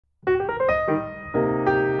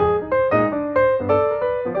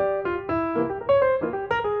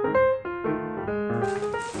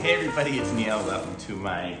everybody, it's Neil. Welcome to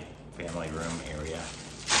my family room area.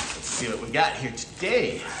 Let's see what we got here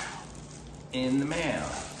today in the mail.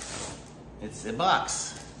 It's a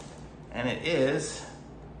box, and it is,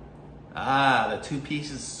 the 2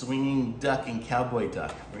 pieces swinging duck and cowboy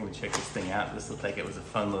duck. We're gonna check this thing out. This looked like it was a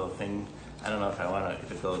fun little thing. I don't know if I want to, if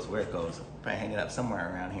it goes where it goes. I'll probably hang it up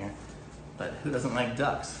somewhere around here. But who doesn't like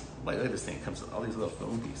ducks? Look at this thing, it comes with all these little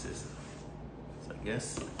foam pieces. So I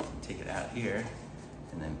guess take it out here,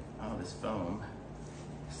 and then all this foam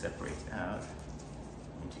separates out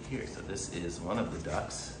into here. So this is one of the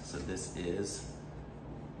ducks. So this is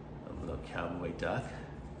a little cowboy duck.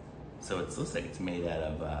 So it looks like it's made out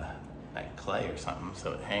of like clay or something.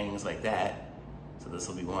 So it hangs like that. So this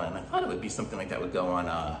will be one. I thought it would be something like that would go on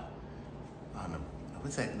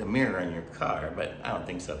what's that, the mirror in your car, but I don't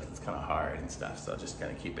think so because it's kind of hard and stuff. So I'll just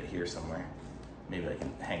kind of keep it here somewhere. Maybe I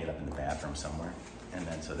can hang it up in the bathroom somewhere. And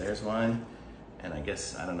then, so there's one. And I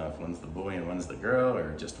guess, I don't know if one's the boy and one's the girl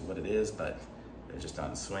or just what it is, but they're just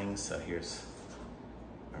on swings. So here's,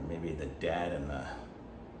 or maybe the dad and the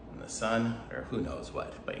son, or who knows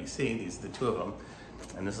what. But you see, these are the 2 of them.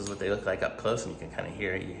 And this is what they look like up close, and you can kind of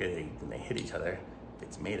hear it. You hear when they hit each other.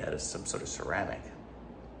 It's made out of some sort of ceramic.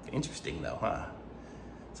 Interesting though, huh?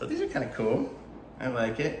 So these are kind of cool. I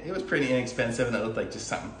like it. It was pretty inexpensive, and it looked like just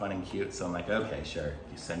something fun and cute. So I'm like, okay, sure,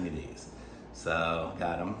 you send me these. So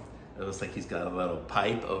got him. It looks like he's got a little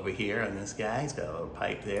pipe over here on this guy. He's got a little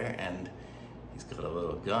pipe there, and he's got a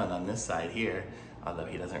little gun on this side here, although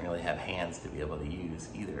he doesn't really have hands to be able to use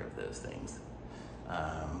either of those things.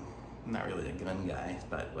 I'm not really a gun guy,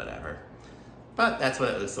 but whatever. But that's what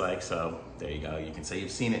it looks like, so there you go. You can say you've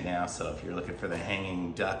seen it now, so if you're looking for the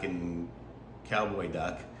hanging duck and cowboy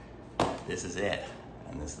duck, this is it.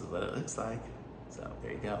 And this is what it looks like. So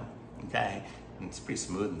there you go. Okay, and it's pretty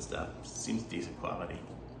smooth and stuff. Seems decent quality.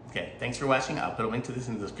 Okay, thanks for watching. I'll put a link to this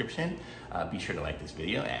in the description. Be sure to like this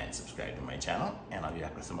video and subscribe to my channel, and I'll be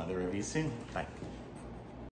back with some other reviews soon. Bye.